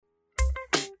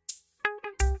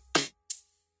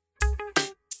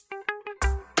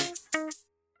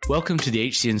Welcome to the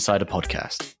HC Insider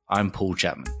Podcast. I'm Paul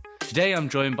Chapman. Today I'm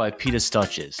joined by Peter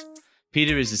Staartjes.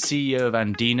 Peter is the CEO of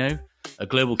Andino, a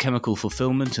global chemical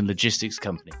fulfillment and logistics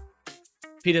company.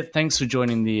 Peter, thanks for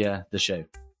joining the show.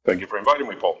 Thank you for inviting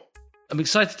me, Paul. I'm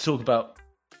excited to talk about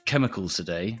chemicals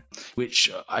today,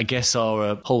 which I guess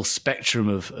are a whole spectrum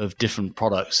of different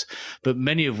products, but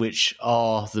many of which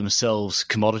are themselves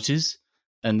commodities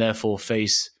and therefore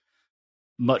face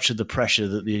much of the pressure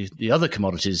that the other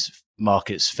commodities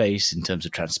markets face in terms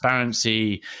of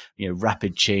transparency,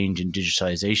 rapid change and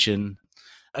digitization.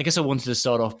 I guess I wanted to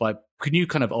start off by, can you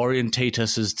kind of orientate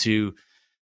us as to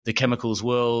the chemicals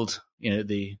world,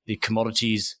 the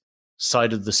commodities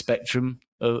side of the spectrum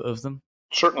of them?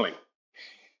 Certainly.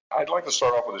 I'd like to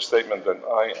start off with a statement that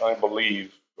I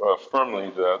believe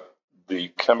firmly that the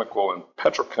chemical and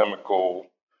petrochemical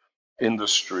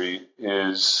industry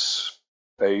is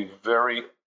a very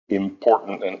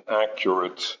important and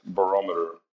accurate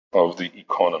barometer of the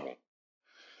economy.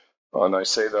 And I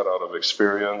say that out of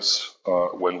experience.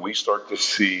 When we start to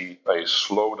see a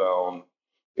slowdown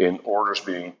in orders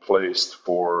being placed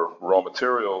for raw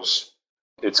materials,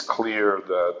 it's clear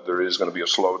that there is going to be a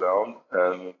slowdown,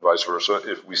 and vice versa.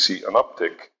 If we see an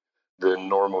uptick, then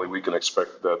normally we can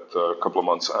expect that a couple of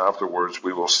months afterwards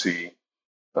we will see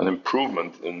an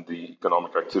improvement in the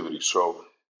economic activity. So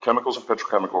chemicals and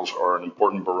petrochemicals are an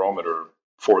important barometer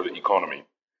for the economy,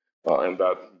 and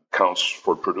that counts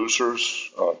for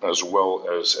producers as well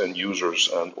as end users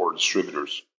and or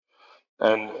distributors.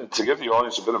 And to give the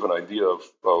audience a bit of an idea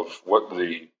of what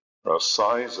the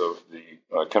size of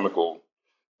the chemical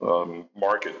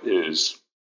market is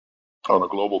on a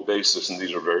global basis, and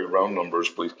these are very round numbers,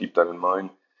 please keep that in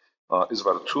mind, is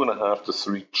about a $2.5 to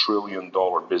 $3 trillion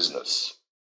business.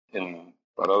 In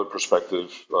another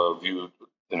perspective,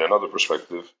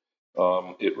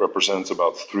 it represents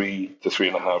about 3 to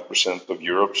 3.5% of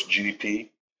Europe's GDP,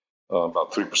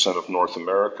 about 3% of North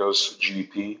America's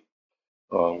GDP,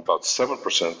 about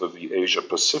 7% of the Asia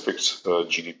Pacific's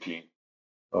GDP,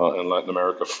 and Latin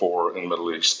America 4%, and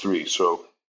Middle East 3%. So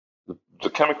the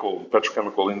chemical,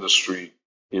 petrochemical industry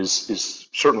is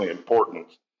certainly important.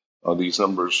 These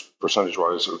numbers,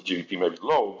 percentage-wise, of GDP may be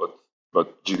low,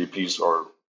 but GDPs are,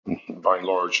 by and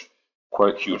large,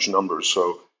 quite huge numbers.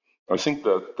 So I think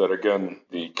that again,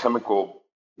 the chemical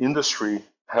industry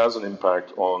has an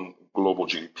impact on global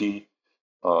GDP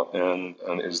and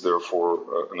is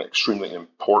therefore an extremely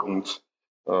important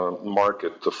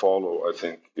market to follow, I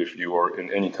think, if you are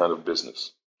in any kind of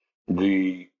business.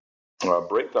 The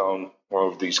breakdown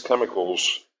of these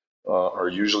chemicals are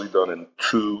usually done in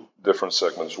two different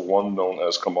segments, one known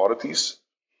as commodities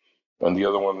and the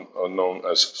other one known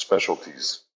as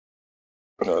specialties.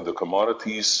 The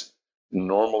commodities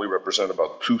normally represent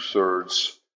about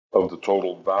 2/3 of the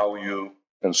total value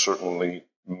and certainly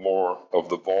more of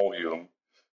the volume,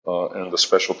 and the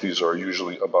specialties are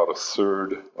usually about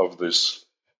 1/3 of this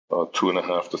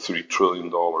 $2.5 to $3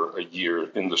 trillion a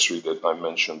year industry that I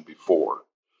mentioned before.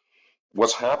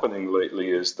 What's happening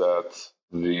lately is that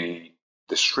the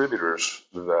distributors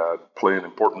that play an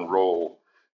important role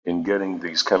in getting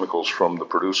these chemicals from the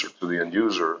producer to the end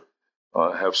user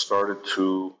have started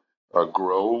to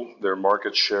grow their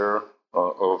market share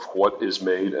of what is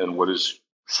made and what is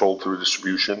sold through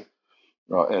distribution.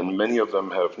 And many of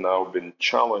them have now been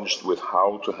challenged with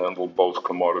how to handle both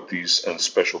commodities and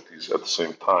specialties at the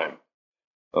same time.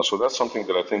 So that's something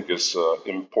that I think is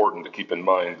important to keep in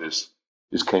mind is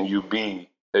can you be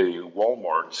a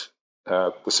Walmart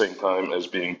at the same time as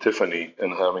being Tiffany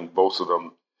and having both of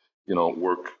them,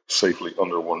 work safely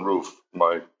under one roof?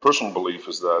 My personal belief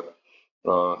is that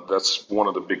that's one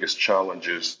of the biggest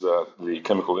challenges that the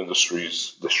chemical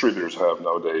industry's distributors have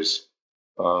nowadays,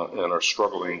 and are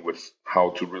struggling with how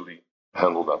to really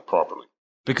handle that properly.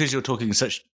 Because you're talking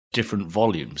such different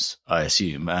volumes, I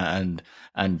assume, and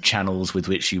channels with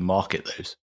which you market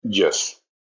those. Yes.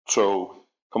 So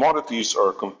commodities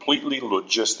are completely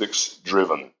logistics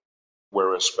driven,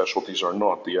 whereas specialties are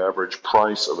not. The average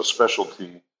price of a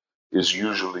specialty is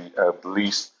usually at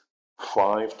least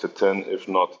 5 to 10, if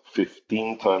not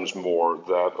 15 times more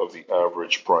that of the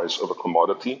average price of a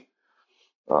commodity.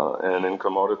 And in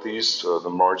commodities, the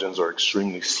margins are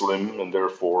extremely slim, and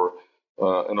therefore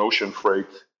an ocean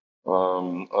freight,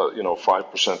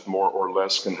 5% more or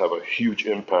less can have a huge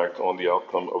impact on the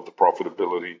outcome of the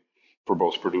profitability for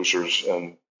both producers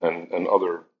and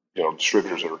other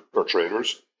distributors or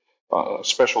traders.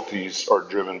 Specialties are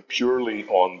driven purely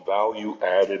on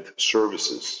value-added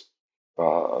services,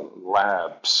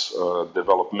 labs,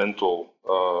 developmental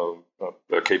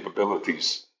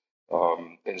capabilities.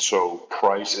 And so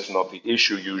price is not the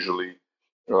issue usually.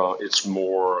 It's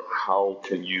more how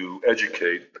can you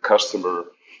educate the customer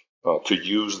to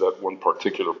use that one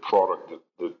particular product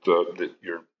that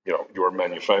you're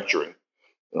manufacturing.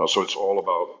 So it's all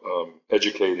about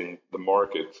educating the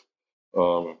market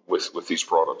with these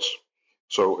products.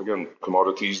 So again,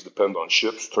 commodities depend on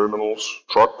ships, terminals,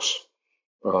 trucks,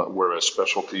 whereas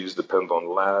specialties depend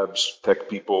on labs, tech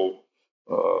people,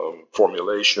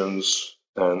 formulations,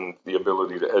 and the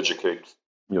ability to educate,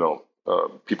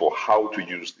 people how to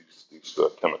use these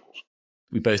chemicals.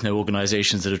 We both know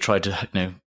organizations that have tried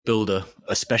to, build a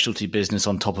specialty business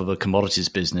on top of a commodities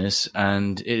business,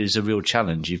 and it is a real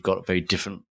challenge. You've got very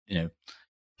different,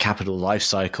 capital life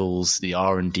cycles, the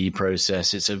R&D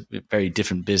process. It's a very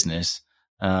different business.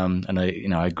 And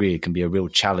I agree, it can be a real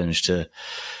challenge to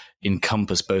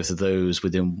encompass both of those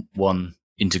within one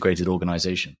integrated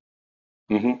organization.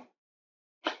 Mm-hmm.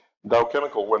 Dow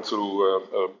Chemical went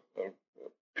through a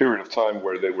period of time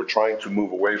where they were trying to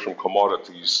move away from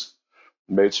commodities,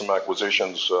 made some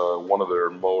acquisitions. One of their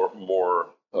more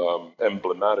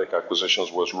emblematic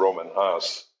acquisitions was Roman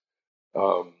Haas,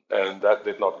 and that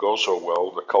did not go so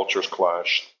well. The cultures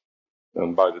clashed,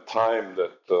 and by the time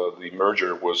that the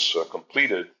merger was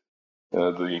completed,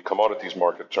 the commodities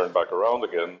market turned back around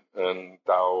again, and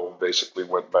Dow basically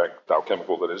Dow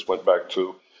Chemical that is, went back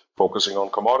to focusing on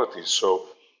commodities. So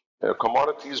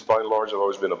commodities, by and large, have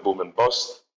always been a boom and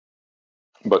bust.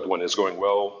 But when it's going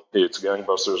well, it's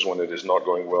gangbusters. When it is not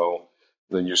going well,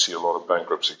 then you see a lot of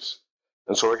bankruptcies.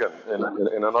 And so again,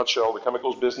 in a nutshell, the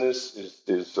chemicals business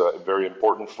is very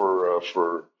important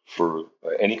for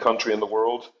any country in the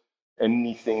world.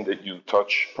 Anything that you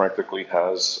touch practically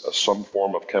has some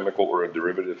form of chemical or a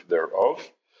derivative thereof.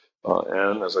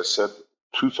 And as I said,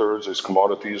 2/3 is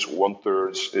commodities,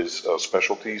 1/3 is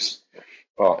specialties.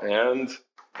 And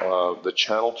the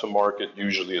channel to market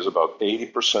usually is about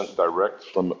 80% direct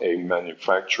from a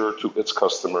manufacturer to its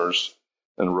customers,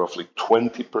 and roughly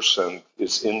 20%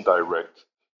 is indirect,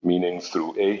 meaning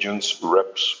through agents,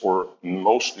 reps, or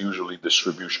most usually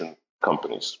distribution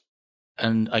companies.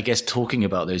 And I guess talking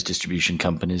about those distribution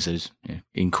companies, those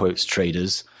in quotes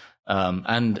traders,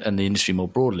 and the industry more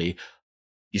broadly,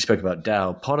 you spoke about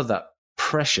Dow. Part of that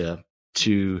pressure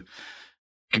to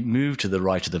move to the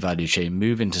right of the value chain,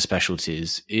 move into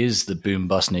specialties, is the boom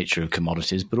bust nature of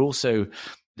commodities, but also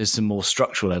there's some more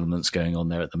structural elements going on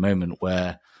there at the moment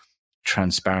where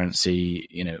transparency,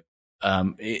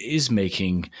 is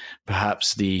making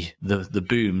perhaps the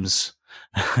booms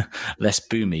less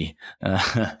boomy.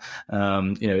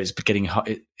 It's getting,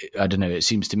 I don't know, it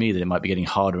seems to me that it might be getting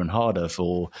harder and harder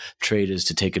for traders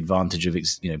to take advantage of,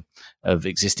 of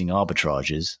existing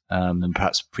arbitrages than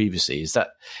perhaps previously. Is that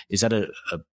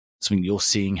something you're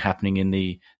seeing happening in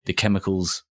the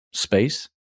chemicals space?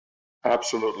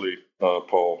 Absolutely,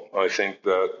 Paul. I think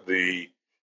that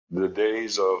the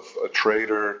days of a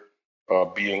trader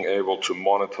being able to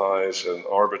monetize and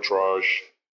arbitrage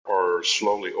are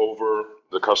slowly over.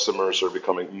 The customers are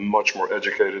becoming much more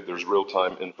educated. There's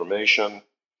real-time information.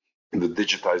 The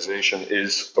digitization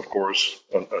is, of course,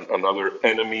 another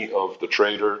enemy of the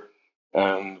trader.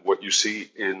 And what you see,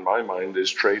 in my mind,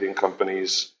 is trading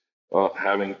companies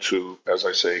having to, as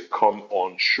I say, come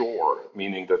on shore,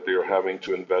 meaning that they're having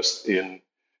to invest in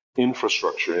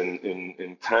infrastructure,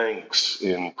 in tanks,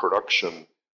 in production.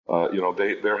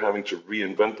 They're having to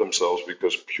reinvent themselves,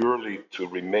 because purely to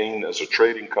remain as a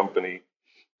trading company,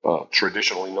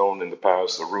 traditionally known in the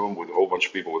past, a room with a whole bunch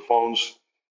of people with phones,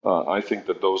 I think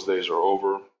that those days are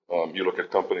over. You look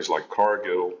at companies like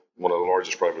Cargill, one of the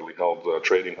largest privately held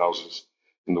trading houses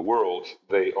in the world.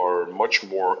 They are much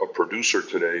more a producer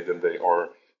today than they are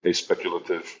a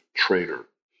speculative trader.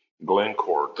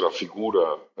 Glencore,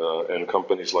 Trafigura, and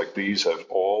companies like these have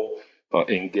all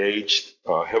engaged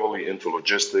heavily into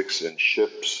logistics, in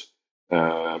ships,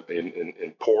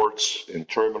 in ports, in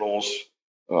terminals,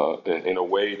 in a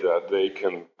way that they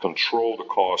can control the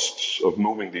costs of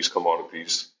moving these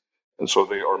commodities. And so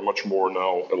they are much more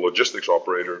now a logistics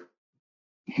operator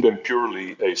than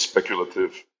purely a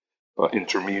speculative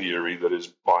intermediary that is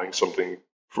buying something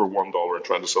for $1 and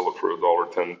trying to sell it for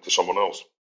 $1.10 to someone else.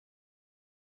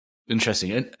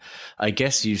 Interesting. And I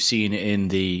guess you've seen in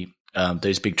the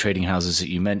those big trading houses that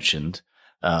you mentioned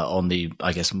on the,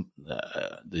 I guess,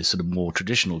 the sort of more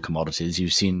traditional commodities,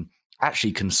 you've seen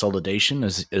actually consolidation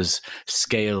as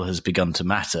scale has begun to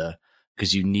matter,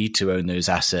 because you need to own those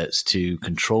assets to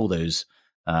control those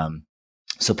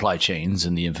supply chains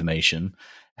and the information.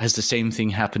 Has the same thing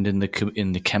happened in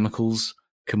the chemicals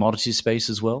commodity space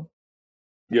as well?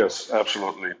 Yes,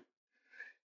 absolutely.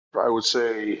 I would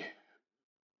say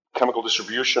chemical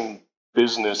distribution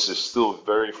business is still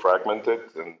very fragmented,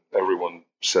 and everyone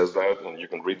says that, and you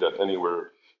can read that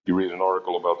anywhere you read an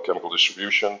article about chemical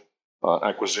distribution.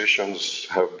 Acquisitions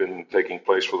have been taking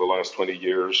place for the last 20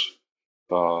 years,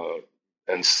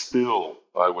 and still,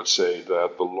 I would say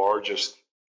that the largest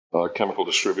chemical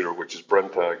distributor, which is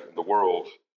Brenntag in the world,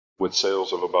 with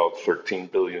sales of about 13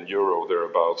 billion euro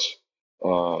thereabouts,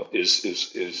 has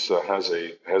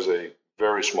a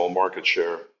very small market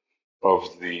share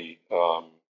of the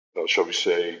shall we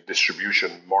say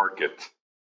distribution market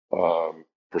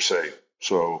per se.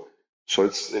 So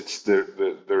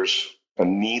there's a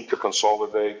need to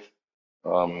consolidate,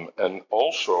 and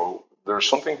also there's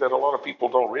something that a lot of people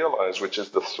don't realize, which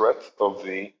is the threat of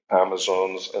the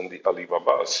Amazons and the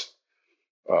Alibabas.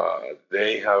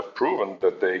 They have proven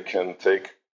that they can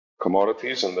take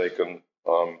commodities and they can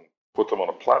put them on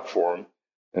a platform,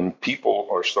 and people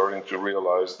are starting to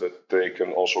realize that they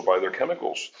can also buy their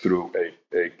chemicals through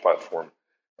a platform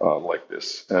like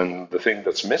this. And the thing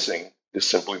that's missing is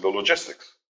simply the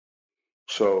logistics.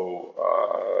 So,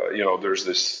 there's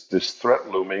this threat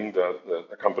looming that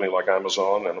a company like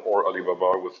Amazon or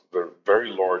Alibaba with their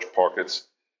very large pockets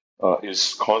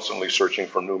is constantly searching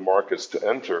for new markets to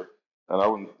enter.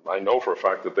 And I know for a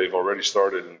fact that they've already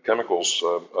started in chemicals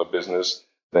business.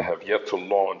 They have yet to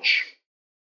launch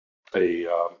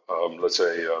let's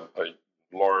say, a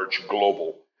large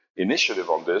global initiative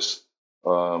on this.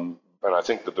 And I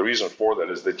think that the reason for that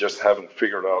is they just haven't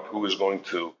figured out who is going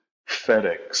to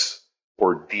FedEx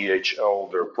or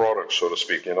DHL their products, so to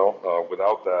speak.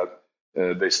 Without that,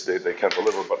 they can't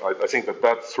deliver. But I think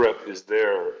that threat is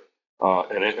there,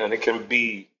 and it can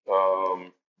be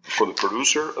for the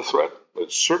producer a threat. It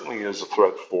certainly is a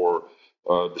threat for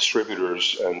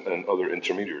distributors and other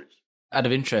intermediaries. Out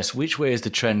of interest, which way is the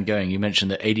trend going? You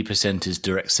mentioned that 80% is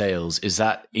direct sales. Is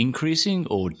that increasing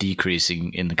or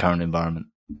decreasing in the current environment?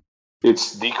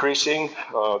 It's decreasing.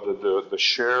 The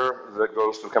share that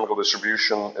goes to chemical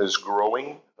distribution is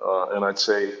growing, and I'd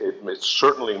say it's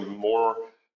certainly more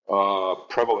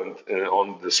prevalent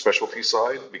on the specialty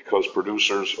side because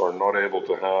producers are not able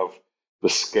to have the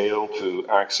scale to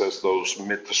access those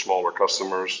mid to smaller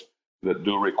customers that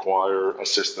do require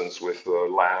assistance with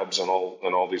labs and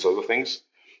all these other things.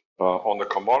 On the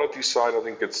commodity side, I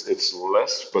think it's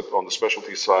less, but on the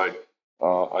specialty side,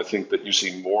 I think that you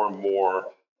see more and more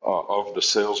of the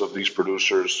sales of these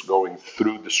producers going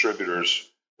through distributors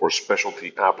or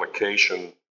specialty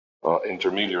application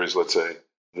intermediaries, let's say,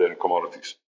 than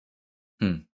commodities.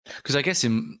 Because I guess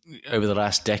over the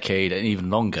last decade and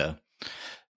even longer,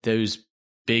 those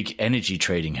big energy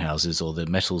trading houses or the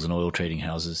metals and oil trading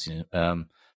houses,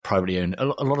 privately owned, a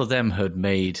lot of them had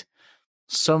made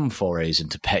some forays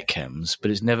into petchems, but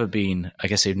it's never been, I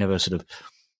guess they've never sort of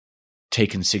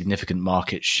taken significant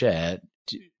market share.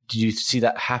 Do you see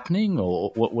that happening,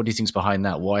 or what do you think's behind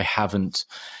that? Why haven't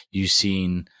you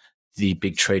seen the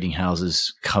big trading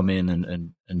houses come in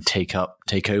and take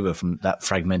over from that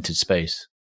fragmented space?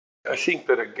 I think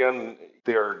that, again,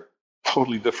 they are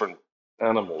totally different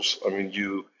animals. I mean,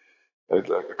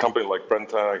 a company like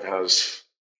Brenntag has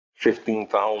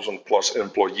 15,000 plus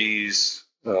employees.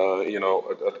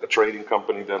 A trading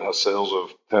company that has sales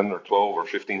of 10 or 12 or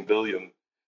 15 billion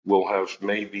will have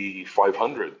maybe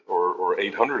 500 or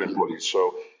 800 employees.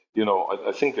 So,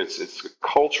 I think it's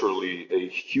culturally a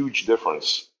huge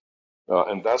difference.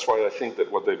 And that's why I think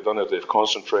that what they've done is they've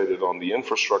concentrated on the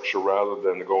infrastructure rather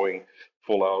than going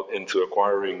full out into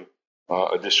acquiring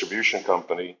a distribution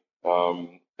company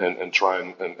and try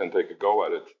and take a go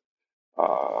at it.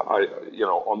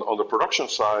 On the production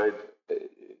side,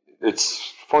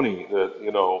 it's funny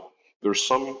that, there's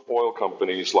some oil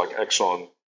companies like Exxon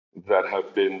that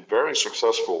have been very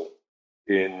successful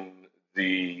in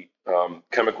the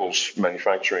chemicals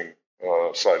manufacturing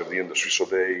side of the industry. So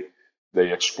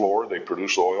they explore, they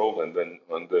produce oil, and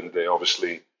then they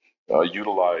obviously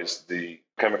utilize the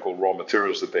chemical raw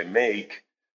materials that they make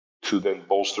to then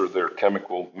bolster their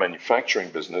chemical manufacturing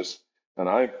business. And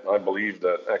I believe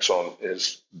that Exxon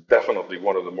is definitely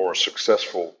one of the more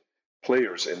successful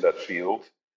players in that field.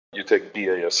 You take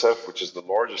BASF, which is the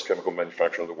largest chemical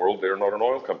manufacturer in the world. They're not an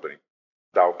oil company.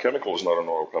 Dow Chemical is not an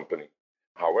oil company.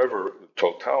 However,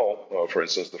 Total, for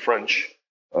instance, the French,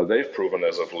 they've proven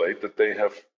as of late that they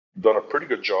have done a pretty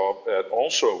good job at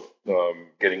also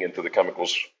getting into the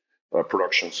chemicals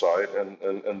production side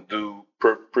and do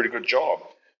pretty good job.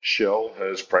 Shell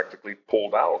has practically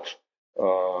pulled out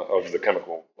of the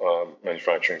chemical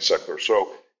manufacturing sector.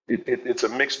 So it's a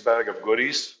mixed bag of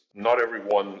goodies. Not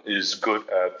everyone is good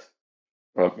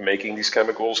at making these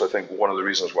chemicals. I think one of the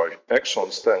reasons why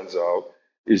Exxon stands out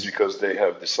is because they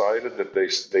have decided that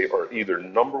they are either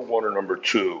number one or number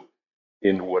two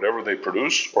in whatever they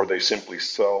produce, or they simply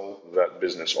sell that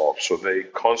business off. So they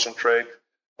concentrate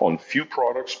on few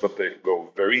products, but they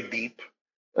go very deep,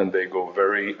 and they go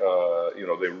very,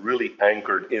 they really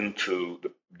anchored into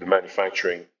the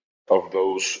manufacturing of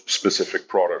those specific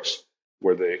products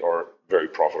where they are very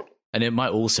profitable. And it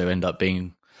might also end up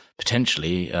being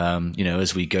potentially,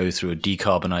 as we go through a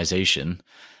decarbonization,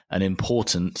 an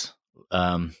important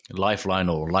lifeline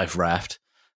or life raft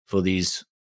for these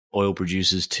oil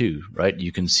producers too, right?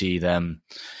 You can see them,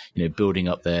 building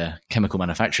up their chemical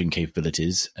manufacturing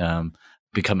capabilities,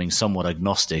 becoming somewhat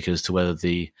agnostic as to whether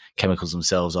the chemicals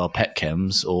themselves are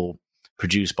petchems or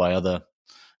produced by other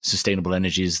sustainable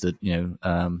energies that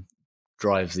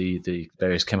drive the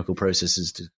various chemical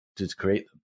processes to create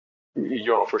them.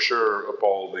 For sure,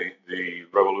 Paul, the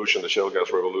revolution, the shale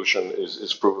gas revolution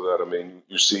is proof of that. I mean,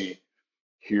 you see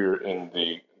here in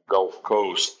the Gulf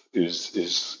Coast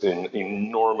is an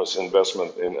enormous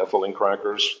investment in ethylene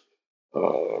crackers.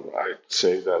 I'd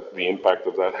say that the impact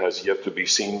of that has yet to be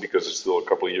seen because it's still a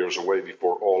couple of years away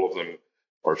before all of them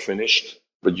are finished.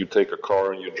 But you take a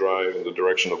car and you drive in the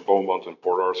direction of Beaumont and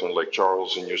Port Arthur and Lake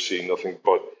Charles, and you see nothing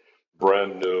but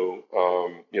brand new,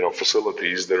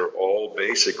 facilities that are all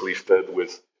basically fed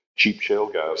with cheap shale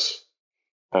gas.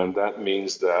 And that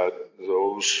means that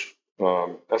those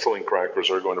ethylene crackers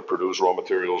are going to produce raw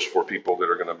materials for people that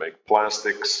are going to make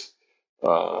plastics.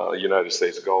 United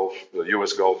States Gulf, the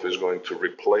U.S. Gulf is going to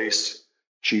replace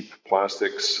cheap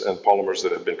plastics and polymers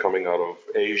that have been coming out of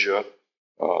Asia.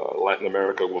 Latin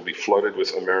America will be flooded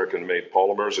with American-made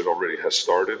polymers. It already has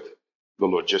started. The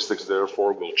logistics,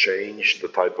 therefore, will change the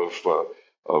type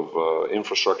of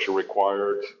infrastructure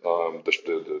required.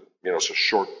 It's a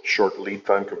short lead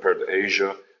time compared to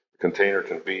Asia. The container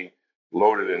can be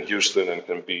loaded in Houston and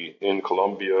can be in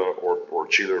Colombia or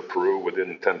Chile or Peru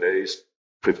within 10 days,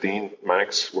 15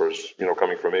 max, whereas,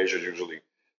 coming from Asia usually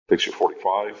takes you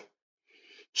 45.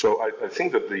 So I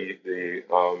think that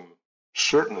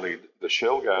certainly the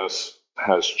shale gas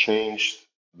has changed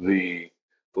the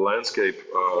landscape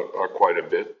quite a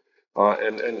bit.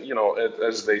 And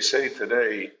as they say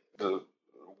today, the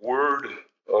word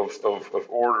of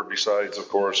order, besides, of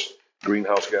course,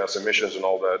 greenhouse gas emissions and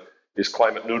all that, is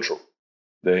climate neutral.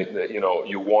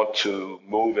 You want to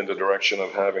move in the direction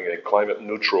of having a climate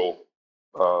neutral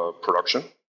production,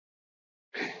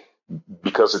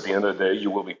 because at the end of the day, you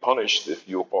will be punished if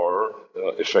you are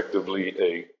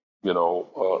effectively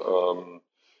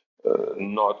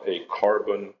not a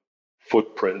carbon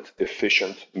footprint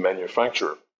efficient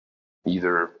manufacturer,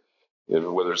 either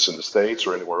whether it's in the States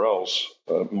or anywhere else.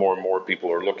 More and more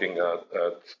people are looking at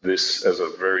this as a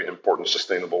very important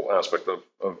sustainable aspect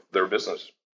of their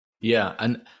business. Yeah,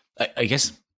 and I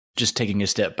guess just taking a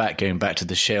step back, going back to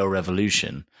the shale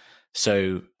revolution.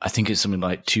 So I think it's something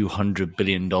like $200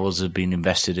 billion have been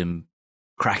invested in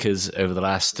crackers over the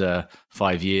last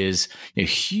 5 years.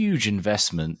 Huge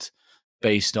investment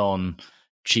based on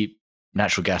cheap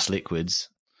natural gas liquids.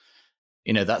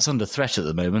 That's under threat at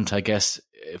the moment, I guess,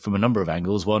 from a number of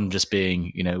angles. One just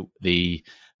being, the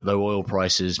low oil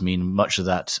prices mean much of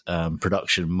that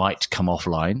production might come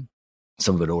offline.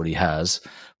 Some of it already has.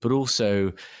 But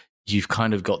also, you've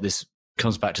kind of got this,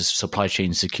 comes back to supply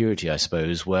chain security, I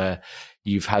suppose, where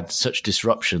you've had such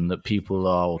disruption that people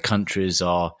or countries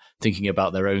are thinking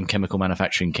about their own chemical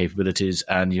manufacturing capabilities.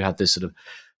 And you had this sort of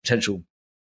potential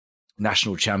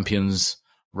national champions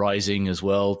rising as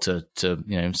well to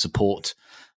support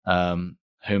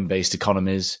home-based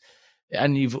economies,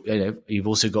 and you've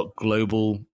also got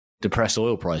global depressed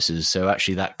oil prices. So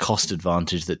actually, that cost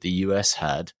advantage that the US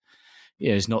had,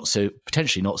 is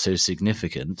potentially not so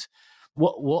significant.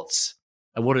 What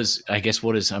is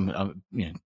I'm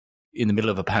in the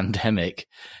middle of a pandemic.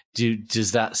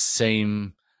 Does that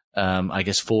same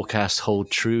forecast hold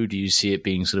true? Do you see it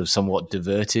being sort of somewhat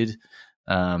diverted?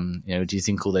 Do you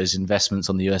think all those investments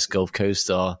on the US Gulf Coast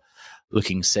are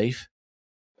looking safe?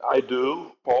 I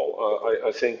do, Paul.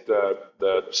 I think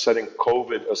that setting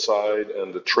COVID aside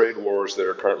and the trade wars that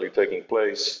are currently taking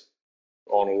place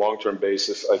on a long-term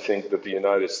basis, I think that the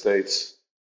United States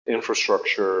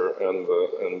infrastructure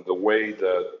and the way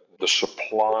that the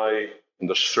supply and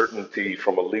the certainty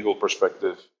from a legal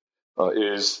perspective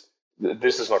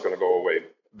this is not going to go away.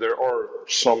 There are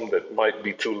some that might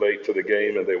be too late to the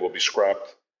game and they will be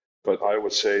scrapped. But I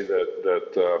would say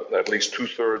that at least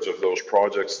 2/3 of those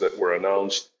projects that were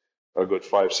announced a good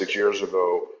 5-6 years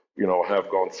ago, have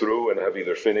gone through and have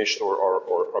either finished or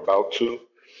are about to.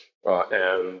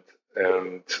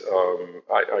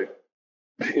 I,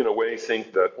 in a way,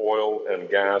 think that oil and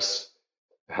gas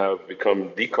have become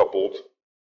decoupled,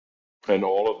 and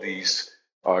all of these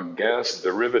gas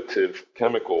derivative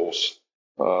chemicals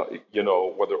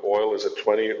Whether oil is at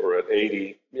 20 or at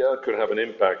 80, yeah, it could have an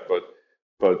impact, but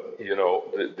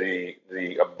the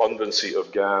abundancy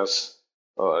of gas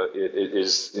it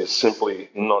is simply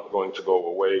not going to go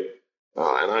away.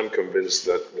 And I'm convinced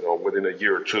that within a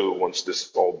year or two, once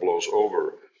this all blows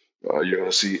over, you're going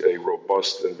to see a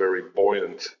robust and very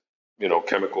buoyant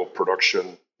chemical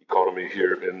production economy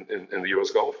here in the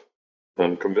U.S. Gulf.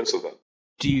 I'm convinced of that.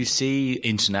 Do you see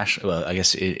international? Well, I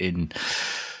guess in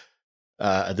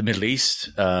the Middle East,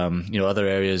 other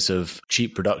areas of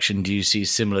cheap production. Do you see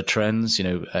similar trends?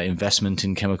 Investment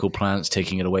in chemical plants,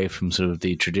 taking it away from sort of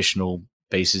the traditional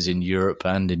bases in Europe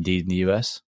and indeed in the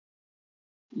US?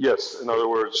 Yes. In other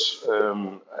words,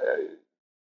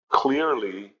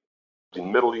 clearly the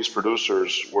Middle East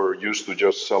producers were used to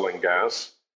just selling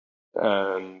gas,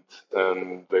 and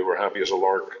they were happy as a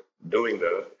lark doing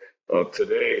that.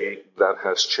 Today, that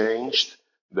has changed.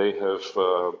 They have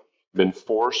been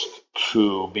forced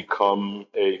to become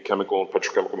a chemical and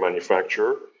petrochemical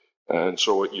manufacturer, and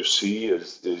so what you see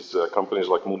is companies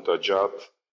like Muntajat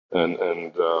and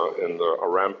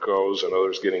Aramco's and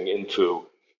others getting into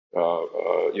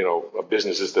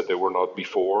businesses that they were not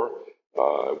before.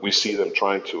 We see them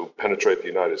trying to penetrate the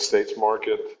United States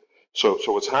market. So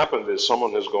what's happened is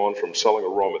someone has gone from selling a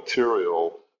raw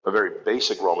material, a very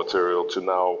basic raw material, to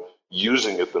now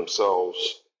using it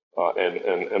themselves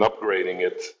and upgrading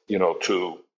it,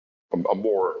 to a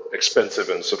more expensive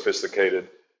and sophisticated,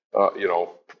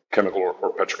 chemical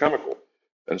or petrochemical.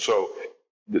 And so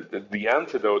the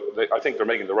antidote, I think they're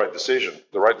making the right decision.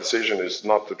 The right decision is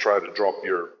not to try to drop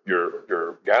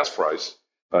your gas price.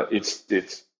 It's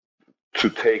to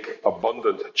take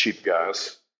abundant cheap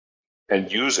gas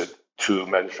and use it to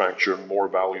manufacture more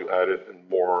value added and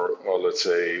more, let's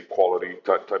say, quality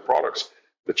type products.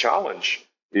 The challenge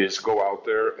is go out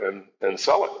there and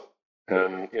sell it.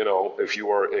 And, if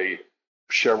you are a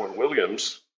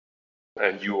Sherwin-Williams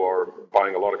and you are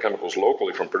buying a lot of chemicals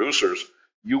locally from producers,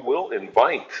 you will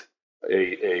invite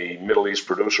a Middle East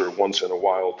producer once in a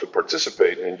while to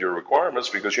participate in your requirements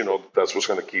because that's what's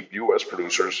going to keep U.S.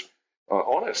 producers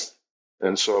honest.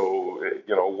 And so,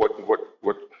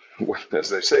 what, as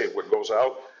they say, what goes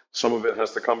out, some of it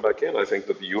has to come back in. I think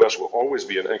that the U.S. will always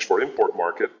be an export-import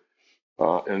market.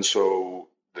 And so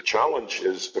the challenge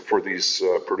is for these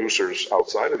producers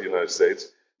outside of the United States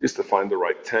is to find the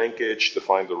right tankage, to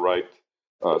find the right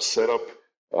setup.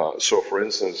 So, for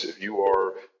instance, if you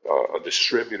are a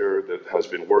distributor that has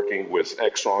been working with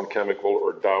Exxon Chemical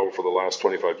or Dow for the last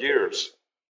 25 years,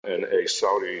 and a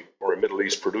Saudi or a Middle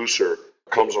East producer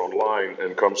comes online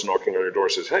and comes knocking on your door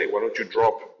and says, hey, why don't you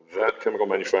drop that chemical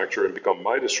manufacturer and become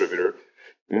my distributor?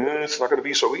 It's not going to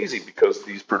be so easy because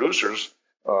these producers,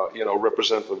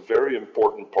 represent a very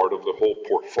important part of the whole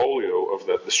portfolio of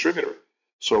that distributor.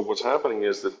 So what's happening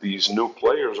is that these new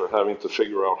players are having to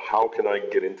figure out how can I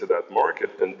get into that market,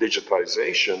 and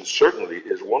digitization certainly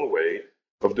is one way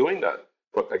of doing that.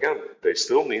 But again, they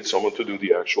still need someone to do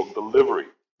the actual delivery,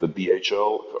 the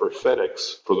DHL or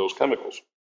FedEx for those chemicals.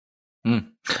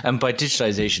 And by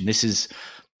digitization, this is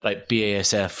like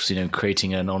BASF,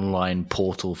 creating an online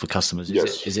portal for customers.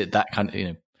 Yes. Is it that kind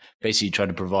of, basically trying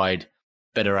to provide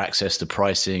better access to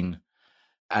pricing,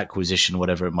 acquisition,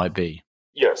 whatever it might be?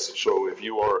 Yes. So if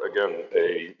you are, again,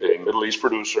 a Middle East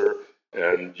producer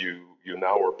and you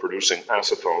now are producing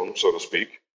acetone, so to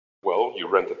speak, well, you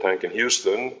rent a tank in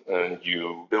Houston and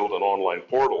you build an online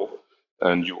portal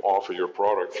and you offer your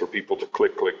product for people to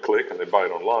click, and they buy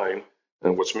it online.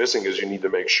 And what's missing is you need to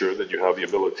make sure that you have the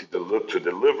ability to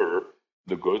deliver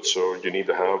the goods. So you need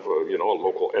to have a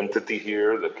local entity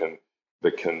here that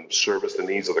can service the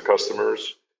needs of the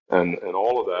customers, and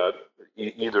all of that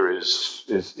either is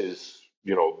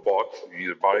bought. You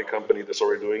either buy a company that's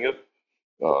already doing it,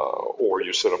 or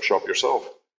you set up shop yourself.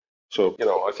 So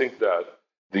I think that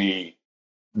the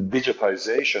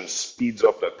digitization speeds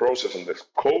up that process, and this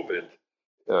COVID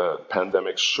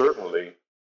pandemic certainly,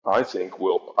 I think,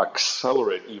 will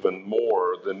accelerate even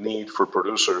more the need for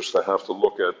producers to have to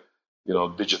look at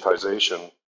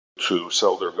digitization to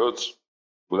sell their goods,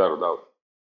 without a doubt.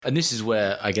 And this is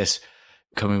where, I guess,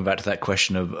 coming back to that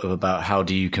question of about how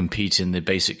do you compete in the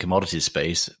basic commodities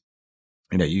space,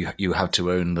 you have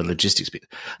to own the logistics.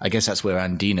 I guess that's where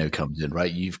Andino comes in,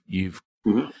 right? You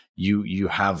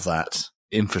have that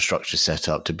infrastructure set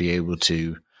up to be able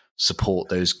to support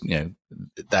those,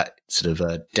 that sort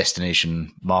of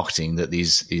destination marketing that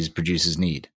these producers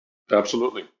need.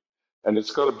 Absolutely. And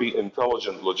it's got to be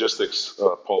intelligent logistics,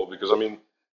 Paul, because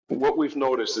what we've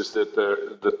noticed is that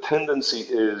the tendency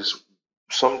is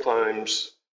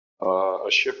sometimes A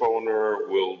ship owner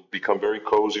will become very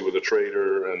cozy with a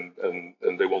trader,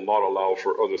 and they will not allow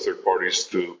for other third parties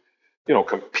to,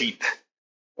 compete,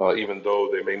 even though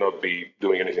they may not be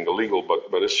doing anything illegal,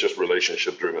 but it's just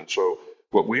relationship driven. So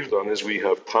what we've done is we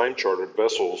have time chartered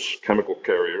vessels, chemical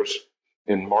carriers,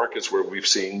 in markets where we've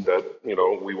seen that,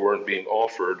 we weren't being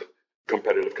offered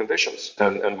competitive conditions.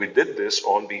 And we did this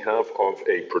on behalf of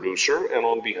a producer and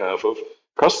on behalf of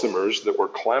customers that were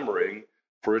clamoring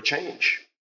for a change.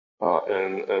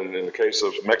 And in the case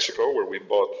of Mexico, where we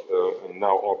bought and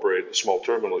now operate a small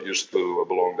terminal that used to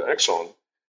belong to Exxon,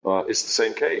 it's the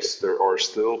same case. There are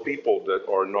still people that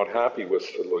are not happy with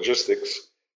logistics,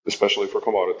 especially for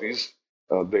commodities.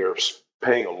 They're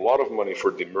paying a lot of money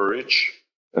for demurrage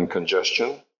and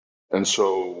congestion. And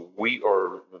so we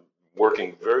are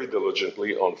working very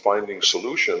diligently on finding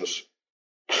solutions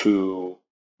to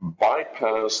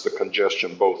bypass the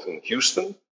congestion both in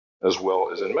Houston as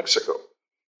well as in Mexico.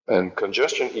 And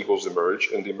congestion equals demurrage,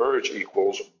 and demurrage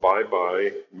equals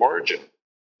bye-bye margin.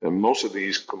 And most of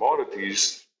these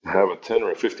commodities have a 10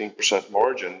 or a 15%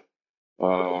 margin,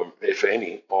 if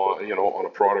any, on a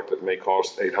product that may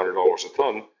cost $800 a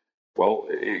ton. Well,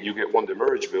 you get one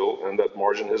demurrage bill, and that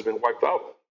margin has been wiped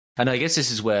out. And I guess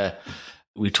this is where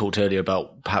we talked earlier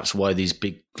about perhaps why these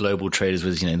big global traders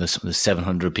with, the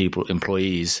 700 people,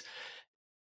 employees,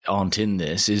 aren't in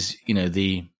this. Is, you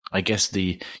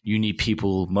need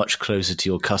people much closer to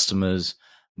your customers,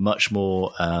 much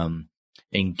more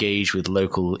engaged with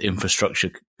local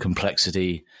infrastructure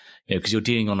complexity. Because you're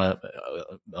dealing on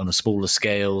a smaller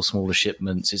scale, smaller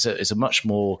shipments. It's a much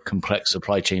more complex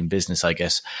supply chain business, I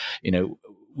guess.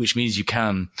 Which means you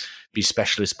can be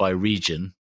specialist by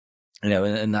region.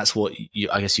 And that's what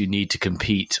I guess you need to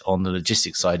compete on the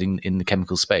logistics side in the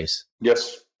chemical space.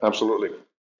 Yes, absolutely.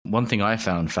 One thing I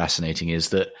found fascinating is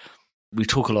that we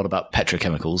talk a lot about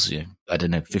petrochemicals. I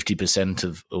don't know, 50%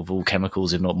 of all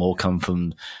chemicals, if not more, come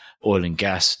from oil and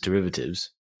gas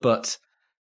derivatives. But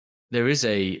there is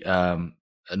a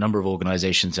number of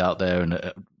organizations out there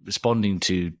and responding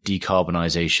to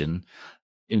decarbonization,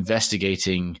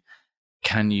 investigating,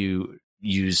 can you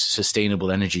use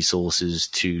sustainable energy sources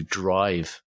to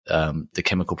drive the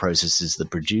chemical processes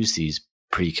that produce these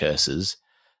precursors?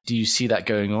 Do you see that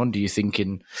going on? Do you think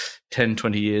in 10,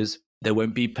 20 years, there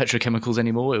won't be petrochemicals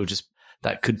anymore?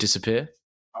 That could disappear?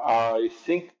 I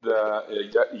think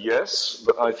that, yes,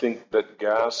 but I think that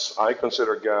I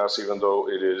consider gas, even though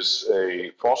it is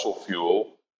a fossil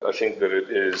fuel, I think that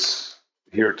it is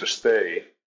here to stay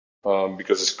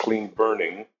because it's clean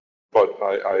burning. But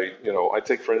I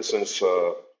take, for instance,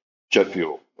 jet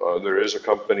fuel. There is a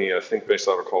company, I think, based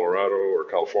out of Colorado or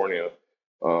California,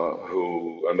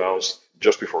 who announced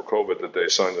just before COVID that they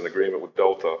signed an agreement with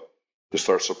Delta to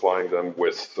start supplying them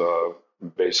with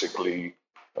basically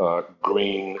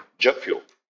green jet fuel.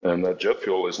 And that jet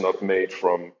fuel is not made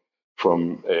from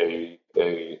a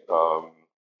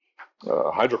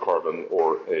hydrocarbon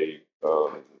or a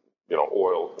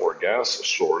oil or gas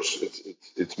source.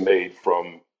 It's made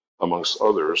from, amongst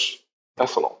others,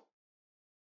 ethanol.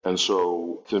 And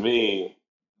so, to me,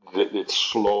 it's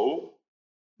slow.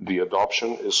 The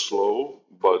adoption is slow,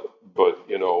 but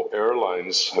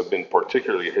airlines have been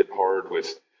particularly hit hard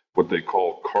with what they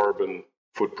call carbon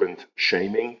footprint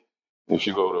shaming. If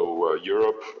you go to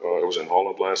Europe, I was in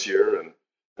Holland last year, and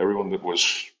everyone that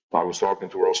I was talking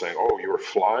to were all saying, "Oh, you're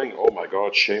flying? Oh my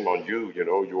God, shame on you!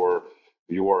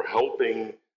 You are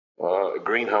helping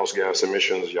greenhouse gas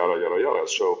emissions, yada yada yada."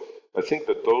 So I think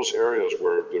that those areas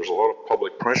where there's a lot of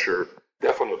public pressure,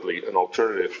 definitely an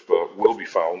alternative will be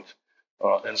found.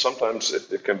 And sometimes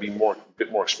it can be a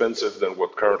bit more expensive than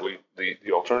what currently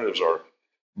the alternatives are.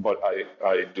 But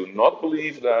I do not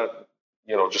believe that,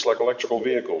 just like electrical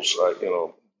vehicles,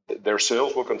 their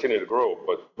sales will continue to grow.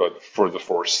 But for the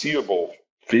foreseeable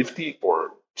 50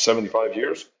 or 75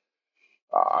 years,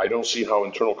 I don't see how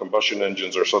internal combustion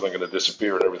engines are suddenly going to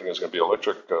disappear and everything is going to be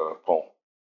electric, Paul.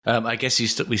 I guess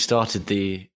we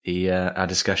started our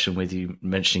discussion with you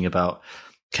mentioning about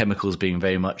chemicals being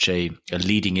very much a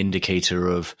leading indicator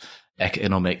of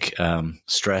economic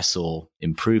stress or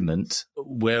improvement.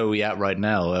 Where are we at right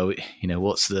now?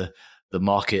 What's the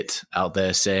market out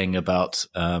there saying about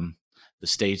the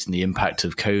state and the impact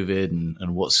of COVID,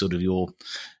 and what's sort of your,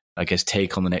 I guess,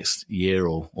 take on the next year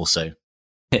or so?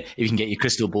 If you can get your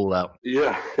crystal ball out.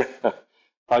 Yeah,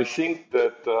 I think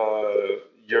that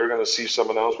you're going to see some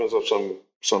announcements of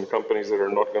some companies that are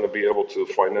not going to be able to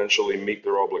financially meet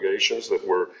their obligations, that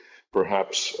were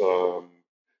perhaps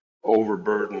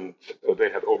overburdened.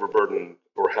 They had overburdened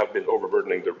or have been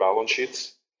overburdening their balance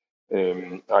sheets.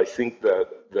 I think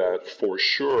that for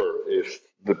sure, if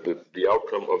the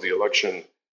outcome of the election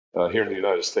here in the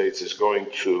United States is going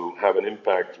to have an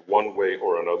impact one way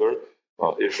or another.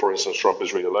 If, for instance, Trump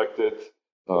is reelected,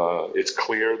 it's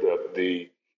clear that the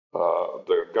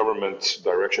government's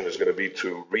direction is going to be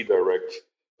to redirect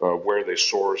where they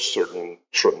source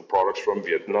certain products from.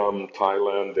 Vietnam,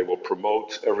 Thailand, they will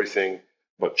promote everything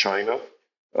but China,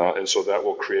 and so that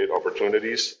will create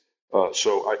opportunities.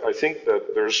 So I think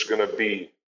that there's going to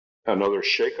be another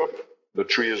shakeup. The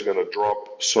tree is going to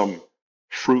drop some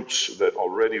fruits that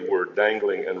already were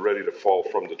dangling and ready to fall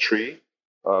from the tree.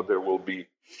 There will be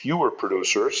fewer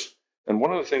producers. And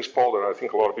one of the things, Paul, that I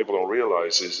think a lot of people don't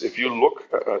realize is if you look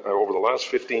at, over the last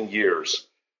 15 years,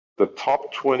 the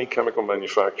top 20 chemical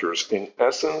manufacturers, in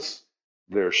essence,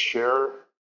 their share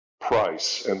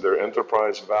price and their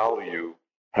enterprise value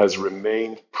has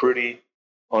remained pretty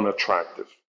unattractive.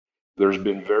 There's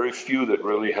been very few that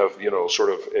really have, sort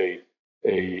of a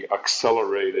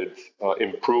accelerated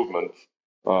improvement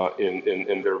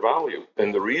in their value.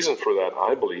 And the reason for that,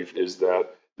 I believe, is that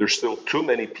there's still too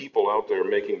many people out there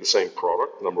making the same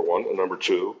product, number one. And number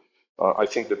two, I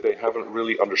think that they haven't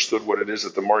really understood what it is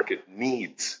that the market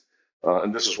needs.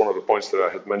 And this is one of the points that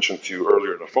I had mentioned to you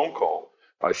earlier in a phone call.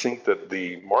 I think that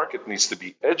the market needs to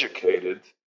be educated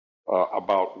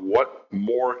about what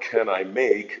more can I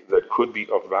make that could be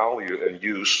of value and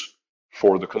use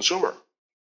for the consumer.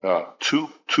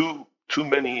 Too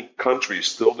many countries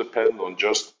still depend on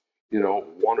just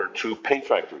one or two paint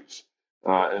factories,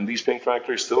 and these paint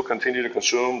factories still continue to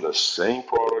consume the same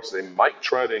products. They might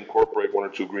try to incorporate one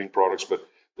or two green products, but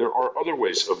there are other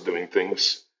ways of doing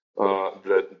things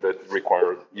that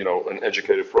require an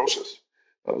educated process.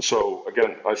 So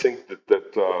again, I think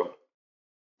that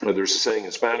there's a saying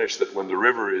in Spanish that when the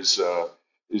river is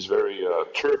very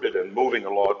turbid and moving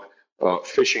a lot,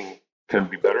 fishing can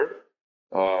be better.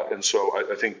 And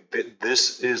so I think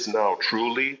this is now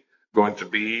truly going to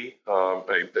be a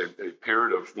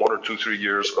period of 1 or 2, 3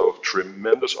 years of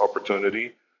tremendous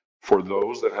opportunity for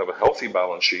those that have a healthy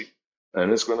balance sheet.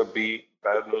 And it's going to be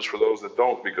bad news for those that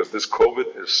don't, because this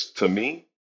COVID is, to me,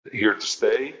 here to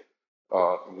stay.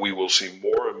 We will see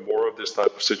more and more of this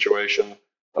type of situation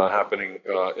happening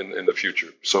in the future.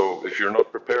 So if you're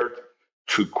not prepared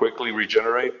to quickly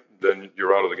regenerate, then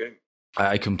you're out of the game.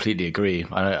 I completely agree.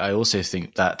 I also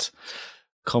think that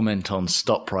comment on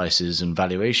stock prices and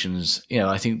valuations,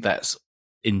 I think that's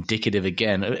indicative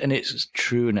again, and it's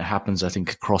true, and it happens, I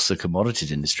think, across the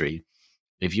commodities industry.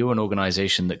 If you're an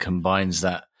organization that combines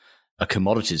a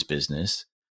commodities business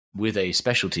with a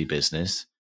specialty business,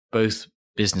 both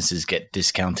businesses get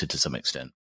discounted to some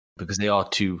extent because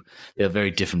they're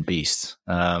very different beasts.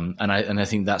 And I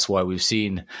think that's why we've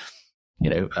seen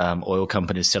oil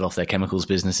companies sell off their chemicals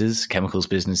businesses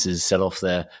sell off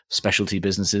their specialty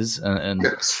businesses, and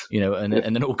yes. And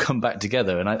then all come back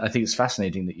together. And I think it's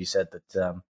fascinating that you said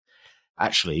that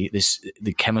actually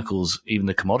the chemicals, even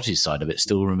the commodities side of it,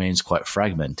 still remains quite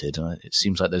fragmented. It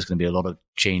seems like there's going to be a lot of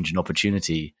change and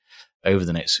opportunity over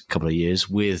the next couple of years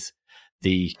with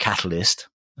the catalyst,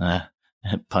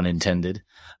 pun intended,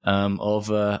 of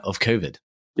COVID.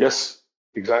 Yes,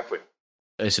 exactly.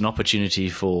 It's an opportunity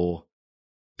for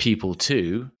people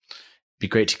too. Be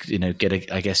great to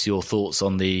get I guess your thoughts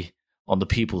on the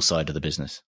people side of the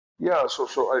business. Yeah, so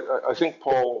I think,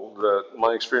 Paul, that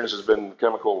my experience has been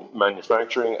chemical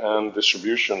manufacturing and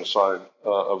distribution side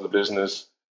of the business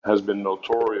has been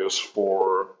notorious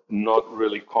for not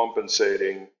really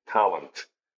compensating talent.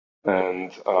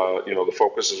 And, the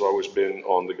focus has always been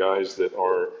on the guys that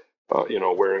are,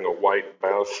 wearing a white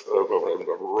robe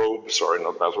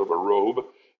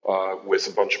with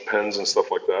a bunch of pens and stuff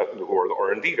like that, who are the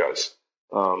R&D guys.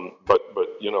 But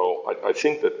I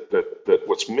think that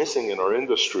what's missing in our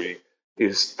industry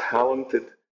is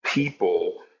talented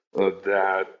people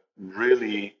that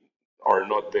really are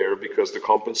not there because the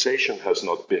compensation has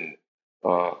not been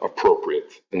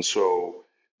appropriate. And so,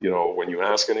 when you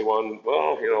ask anyone,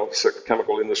 well,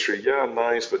 chemical industry, yeah,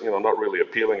 nice, but not really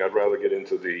appealing. I'd rather get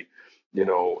into the,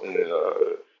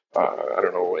 I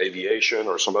don't know, aviation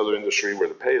or some other industry where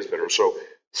the pay is better. So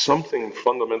something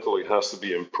fundamentally has to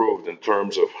be improved in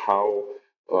terms of how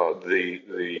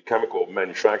the chemical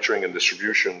manufacturing and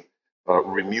distribution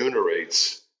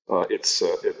remunerates or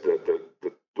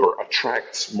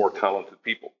attracts more talented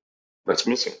people. That's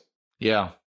missing.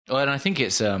 Yeah, well, and I think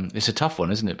it's a tough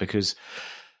one, isn't it? Because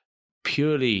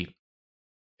purely,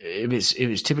 if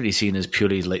it's typically seen as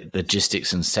purely like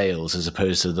logistics and sales, as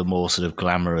opposed to the more sort of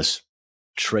glamorous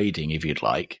trading, if you'd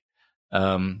like,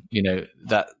 that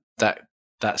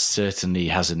certainly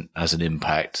has an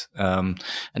impact. And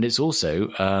it's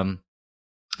also,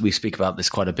 we speak about this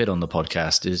quite a bit on the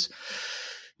podcast, is,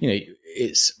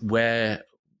 it's where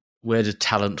where does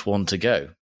talent want to go?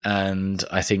 And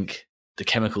I think the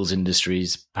chemicals industry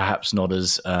is perhaps not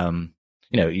as,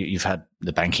 you've had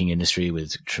the banking industry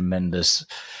with tremendous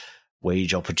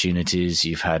wage opportunities.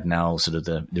 You've had now sort of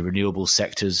the renewable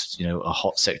sectors, a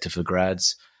hot sector for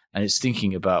grads. And it's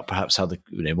thinking about perhaps how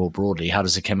more broadly, how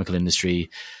does the chemical industry,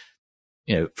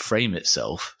 frame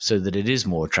itself so that it is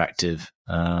more attractive,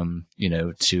 to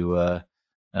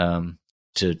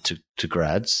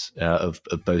grads of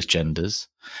both genders.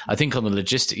 I think on the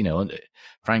logistic,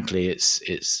 frankly,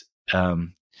 it's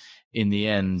in the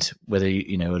end, whether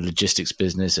a logistics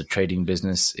business, a trading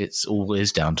business, it's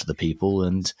always down to the people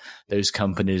and those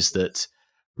companies that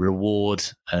reward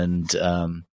and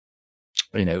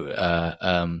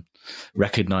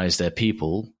recognize their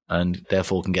people and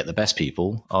therefore can get the best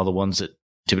people are the ones that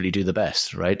typically do the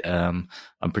best, right? I'm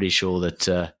pretty sure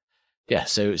that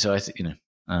So I think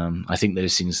I think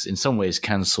those things in some ways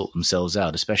can sort themselves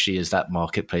out, especially as that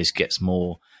marketplace gets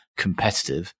more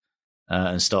competitive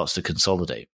and starts to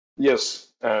consolidate. Yes,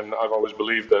 and I've always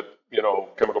believed that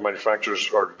chemical manufacturers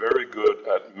are very good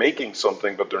at making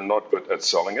something, but they're not good at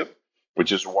selling it,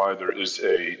 which is why there is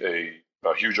a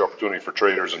huge opportunity for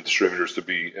traders and distributors to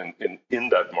be in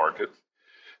that market.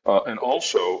 And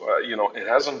also, it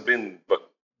hasn't been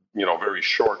but very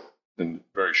short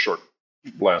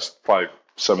last 5,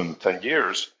 7, 10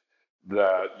 years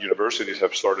that universities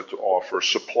have started to offer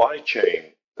supply chain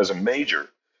as a major.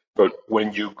 But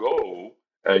when you go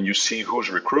and you see who's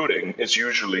recruiting, it's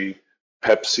usually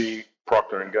Pepsi,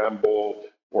 Procter & Gamble,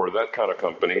 or that kind of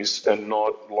companies, and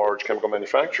not large chemical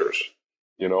manufacturers,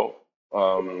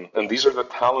 And these are the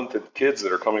talented kids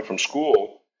that are coming from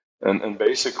school, and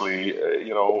basically,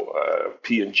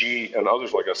 P&G and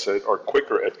others, like I said, are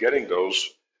quicker at getting those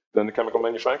than the chemical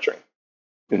manufacturing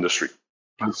industry.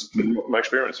 That's been my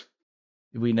experience.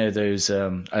 We know those.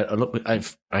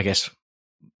 I guess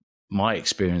my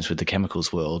experience with the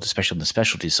chemicals world, especially on the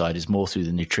specialty side, is more through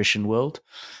the nutrition world.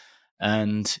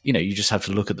 And, you just have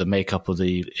to look at the makeup of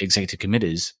the executive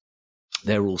committees.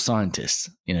 They're all scientists,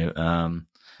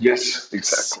 Yes,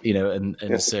 exactly.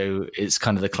 So it's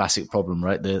kind of the classic problem,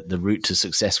 right? The route to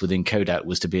success within Kodak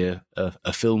was to be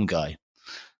a film guy.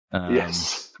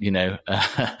 Yes.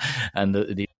 And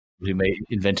the who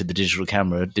invented the digital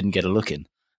camera didn't get a look in.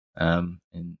 And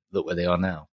look where they are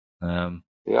now.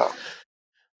 Yeah.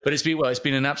 But it's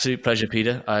been an absolute pleasure,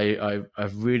 Peter.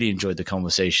 I've really enjoyed the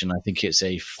conversation. I think it's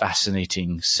a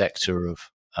fascinating sector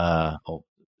or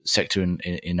sector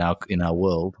in our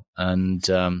world, and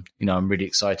I'm really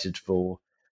excited to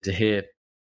hear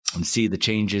and see the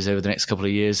changes over the next couple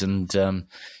of years, and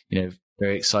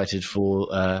very excited for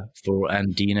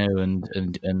Andino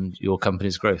and your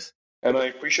company's growth. And I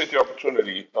appreciate the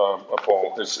opportunity,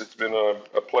 Paul. It's been a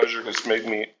pleasure. It's made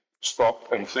me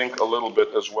stop and think a little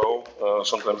bit as well.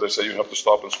 Sometimes they say you have to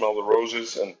stop and smell the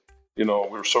roses, and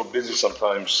we're so busy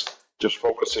sometimes just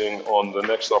focusing on the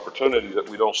next opportunity that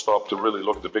we don't stop to really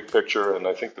look at the big picture. And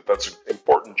I think that's an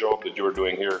important job that you're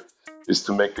doing here, is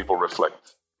to make people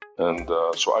reflect. And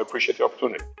so I appreciate the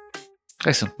opportunity.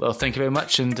 Excellent. Well, thank you very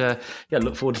much, and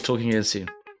look forward to talking again soon.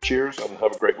 Cheers, and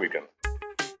have a great weekend.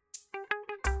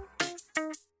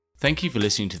 Thank you for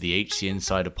listening to the HC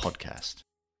Insider podcast.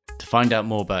 To find out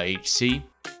more about HC,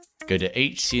 go to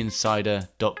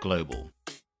hcinsider.global,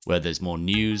 where there's more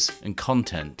news and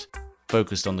content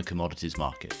focused on the commodities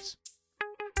markets.